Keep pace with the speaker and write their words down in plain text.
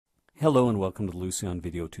Hello and welcome to the Lucian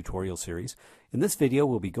video tutorial series. In this video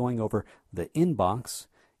we'll be going over the inbox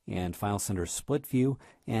and FileCenter split view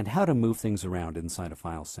and how to move things around inside of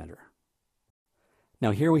FileCenter. Now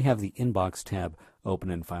here we have the inbox tab open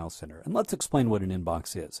in FileCenter, and let's explain what an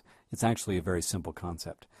inbox is. It's actually a very simple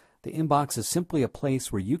concept. The inbox is simply a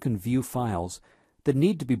place where you can view files that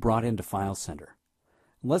need to be brought into FileCenter.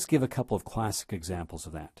 Let's give a couple of classic examples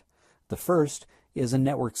of that. The first is a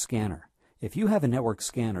network scanner. If you have a network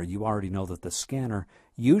scanner, you already know that the scanner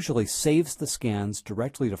usually saves the scans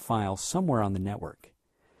directly to files somewhere on the network.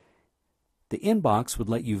 The inbox would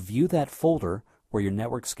let you view that folder where your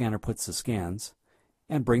network scanner puts the scans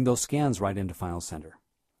and bring those scans right into FileCenter.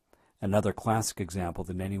 Another classic example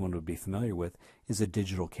that anyone would be familiar with is a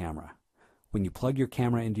digital camera. When you plug your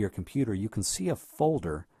camera into your computer, you can see a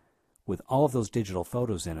folder with all of those digital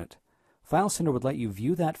photos in it. FileCenter would let you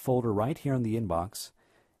view that folder right here in the inbox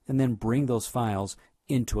and then bring those files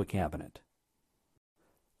into a cabinet.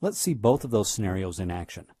 Let's see both of those scenarios in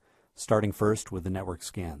action, starting first with the network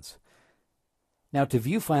scans. Now, to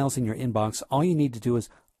view files in your inbox, all you need to do is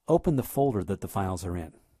open the folder that the files are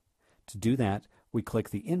in. To do that, we click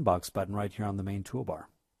the Inbox button right here on the main toolbar.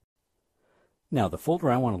 Now, the folder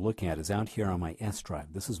I want to look at is out here on my S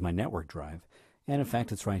drive. This is my network drive, and in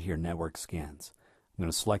fact, it's right here, Network Scans. I'm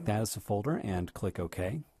going to select that as a folder and click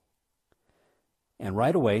OK. And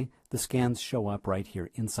right away, the scans show up right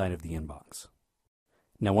here inside of the inbox.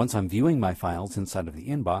 Now, once I'm viewing my files inside of the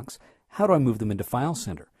inbox, how do I move them into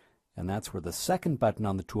FileCenter? And that's where the second button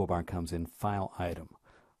on the toolbar comes in, File Item.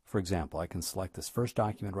 For example, I can select this first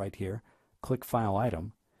document right here, click File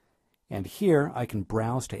Item, and here I can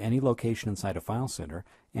browse to any location inside of FileCenter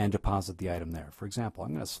and deposit the item there. For example,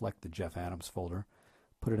 I'm going to select the Jeff Adams folder,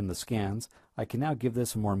 put it in the scans. I can now give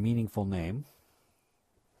this a more meaningful name,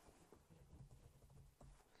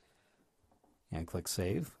 and click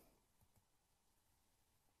Save.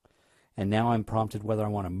 And now I'm prompted whether I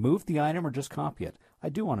want to move the item or just copy it. I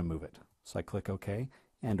do want to move it, so I click OK,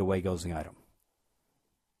 and away goes the item.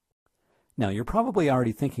 Now, you're probably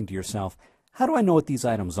already thinking to yourself, how do I know what these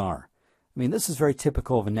items are? I mean, this is very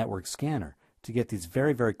typical of a network scanner, to get these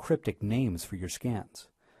very, very cryptic names for your scans.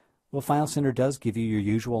 Well, FileCenter does give you your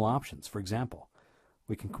usual options. For example,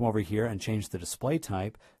 we can come over here and change the display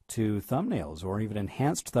type to thumbnails or even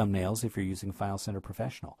enhanced thumbnails if you're using FileCenter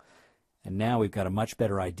Professional. And now we've got a much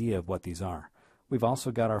better idea of what these are. We've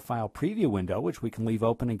also got our file preview window, which we can leave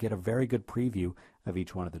open and get a very good preview of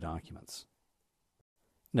each one of the documents.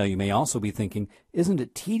 Now, you may also be thinking, isn't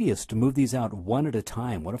it tedious to move these out one at a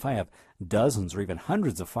time? What if I have dozens or even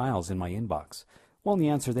hundreds of files in my inbox? Well, the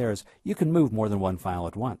answer there is you can move more than one file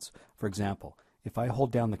at once. For example, if I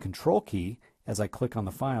hold down the Control key as I click on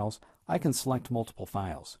the files, I can select multiple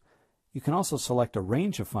files. You can also select a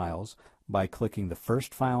range of files by clicking the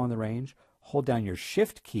first file in the range, hold down your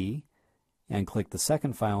Shift key, and click the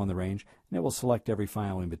second file in the range, and it will select every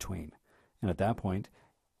file in between. And at that point,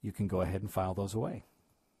 you can go ahead and file those away.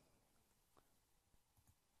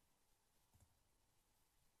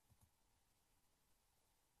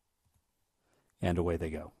 And away they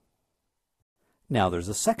go. Now, there's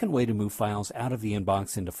a second way to move files out of the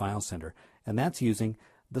inbox into FileCenter, and that's using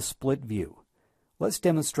the split view. Let's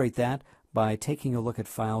demonstrate that by taking a look at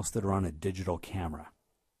files that are on a digital camera.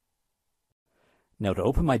 Now, to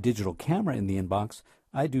open my digital camera in the inbox,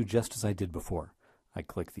 I do just as I did before. I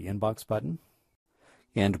click the Inbox button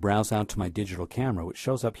and browse out to my digital camera, which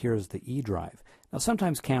shows up here as the E drive. Now,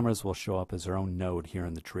 sometimes cameras will show up as their own node here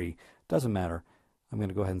in the tree. Doesn't matter. I'm going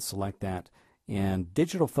to go ahead and select that. And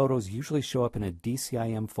digital photos usually show up in a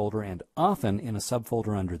DCIM folder and often in a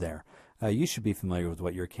subfolder under there. You should be familiar with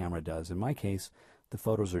what your camera does. In my case, the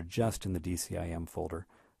photos are just in the DCIM folder,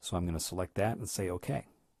 so I'm going to select that and say OK.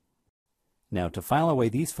 Now, to file away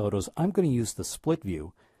these photos, I'm going to use the split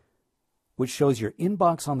view, which shows your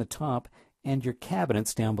inbox on the top and your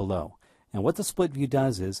cabinets down below. And what the split view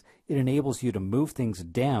does is it enables you to move things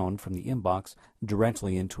down from the inbox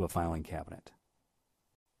directly into a filing cabinet.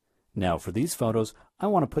 Now, for these photos, I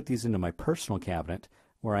want to put these into my personal cabinet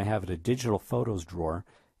where I have a digital photos drawer,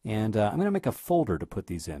 and I'm going to make a folder to put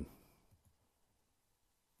these in.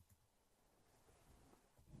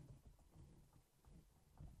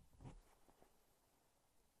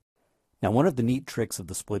 Now, one of the neat tricks of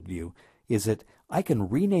the split view is that I can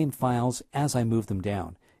rename files as I move them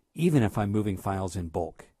down, even if I'm moving files in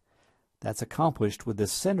bulk. That's accomplished with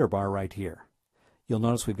this sender bar right here. You'll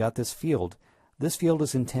notice we've got this field. This field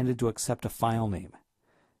is intended to accept a file name.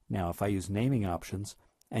 Now, if I use naming options,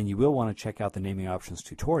 and you will want to check out the naming options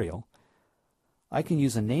tutorial, I can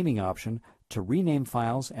use a naming option to rename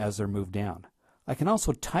files as they're moved down. I can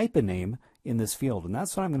also type a name in this field, and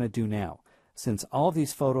that's what I'm going to do now. Since all of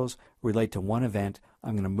these photos relate to one event,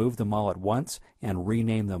 I'm going to move them all at once and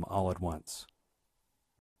rename them all at once.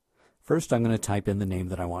 First, I'm going to type in the name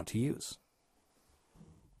that I want to use.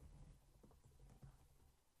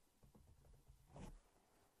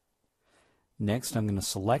 Next, I'm going to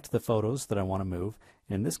select the photos that I want to move,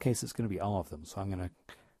 and in this case it's going to be all of them. So I'm going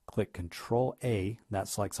to click Control A, that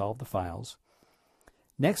selects all of the files.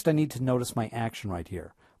 Next, I need to notice my action right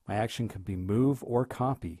here. My action can be move or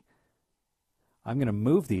copy. I'm going to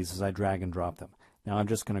move these as I drag and drop them. Now I'm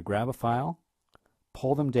just going to grab a file,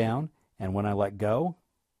 pull them down, and when I let go,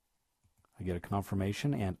 I get a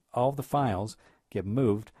confirmation, and all of the files get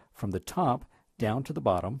moved from the top down to the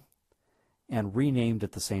bottom and renamed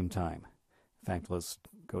at the same time. In fact, let's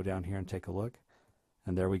go down here and take a look,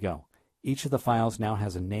 and there we go. Each of the files now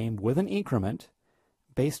has a name with an increment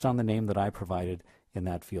based on the name that I provided in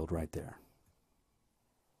that field right there.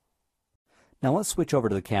 Now let's switch over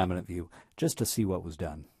to the cabinet view just to see what was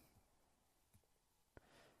done.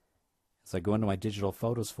 As I go into my digital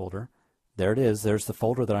photos folder, there it is, there's the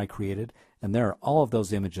folder that I created, and there are all of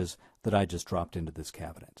those images that I just dropped into this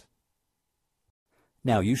cabinet.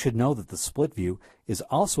 Now you should know that the split view is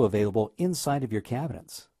also available inside of your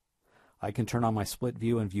cabinets. I can turn on my split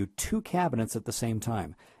view and view two cabinets at the same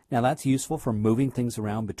time. Now that's useful for moving things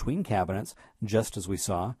around between cabinets, just as we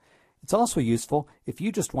saw. It's also useful if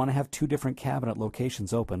you just want to have two different cabinet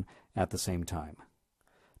locations open at the same time.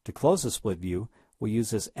 To close the split view, we'll use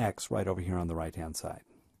this X right over here on the right-hand side.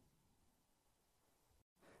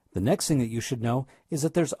 The next thing that you should know is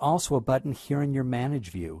that there's also a button here in your Manage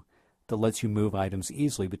view that lets you move items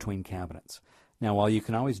easily between cabinets. Now, while you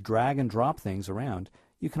can always drag and drop things around,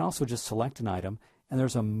 you can also just select an item, and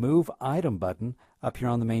there's a Move Item button up here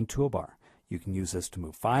on the main toolbar. You can use this to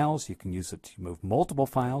move files, you can use it to move multiple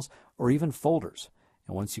files, or even folders.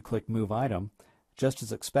 And once you click Move Item, just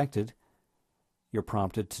as expected, you're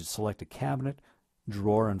prompted to select a cabinet,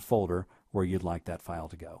 drawer, and folder where you'd like that file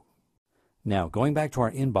to go. Now, going back to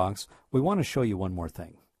our inbox, we want to show you one more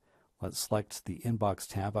thing. Let's select the Inbox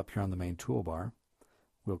tab up here on the main toolbar.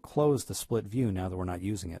 We'll close the split view now that we're not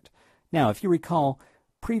using it. Now, if you recall,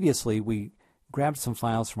 previously we grabbed some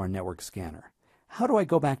files from our network scanner. How do I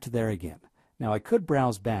go back to there again? Now, I could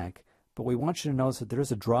browse back, but we want you to notice that there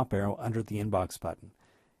is a drop arrow under the Inbox button.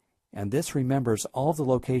 And this remembers all of the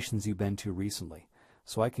locations you've been to recently.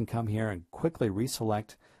 So I can come here and quickly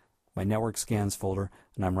reselect my Network Scans folder,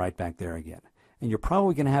 and I'm right back there again. And you're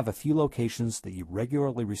probably going to have a few locations that you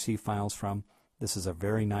regularly receive files from. This is a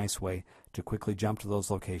very nice way to quickly jump to those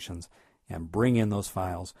locations and bring in those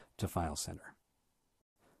files to FileCenter.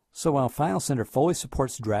 So while FileCenter fully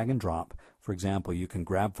supports drag and drop, for example, you can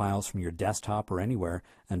grab files from your desktop or anywhere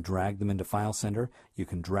and drag them into FileCenter. You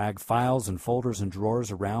can drag files and folders and drawers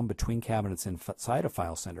around between cabinets inside of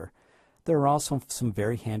FileCenter. There are also some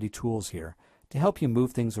very handy tools here to help you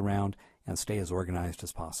move things around and stay as organized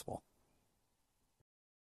as possible.